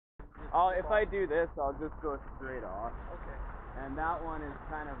If I do this, I'll just go straight off. Okay. And that one is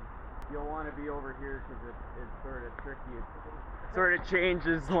kind of, you'll want to be over here because it's sort of tricky. It sort of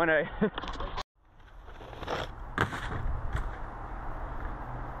changes when I...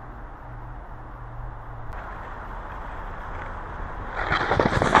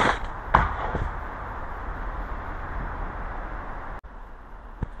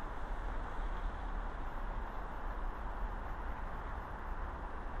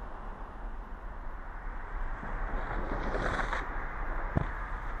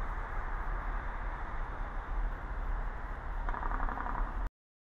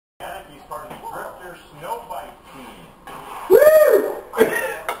 He's part of the DRIFTER SNOWBIKE team. Woo!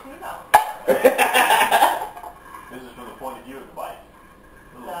 This is from the point of view of the bike.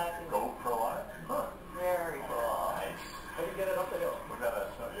 GoPro on it. Huh. Very good. Oh, nice. How do you get it up the hill? We've got a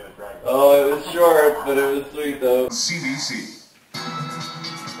drag. Oh, it was short, but it was sweet though. CBC.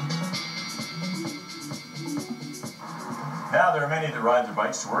 Now, there are many that ride their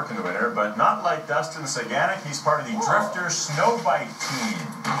bikes to work in the winter, but not like Dustin Saganic. He's part of the DRIFTER SNOWBIKE team.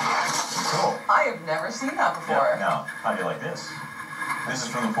 Cool. I have never seen that before. Yeah, now, how do you like this? This is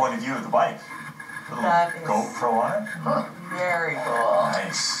from the point of view of the bike. Little That is GoPro on it. Huh. Very cool.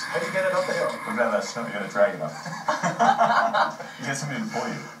 Nice. How do you get it up the hill? We've got that snow, you gotta drag it up. You get somebody to pull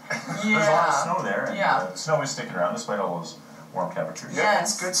you. Yeah. There's a lot of snow there, and Yeah. the snow is sticking around despite all those warm temperatures.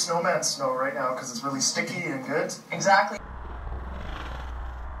 Yes. It's good snowman snow right now because it's really sticky and good. Exactly.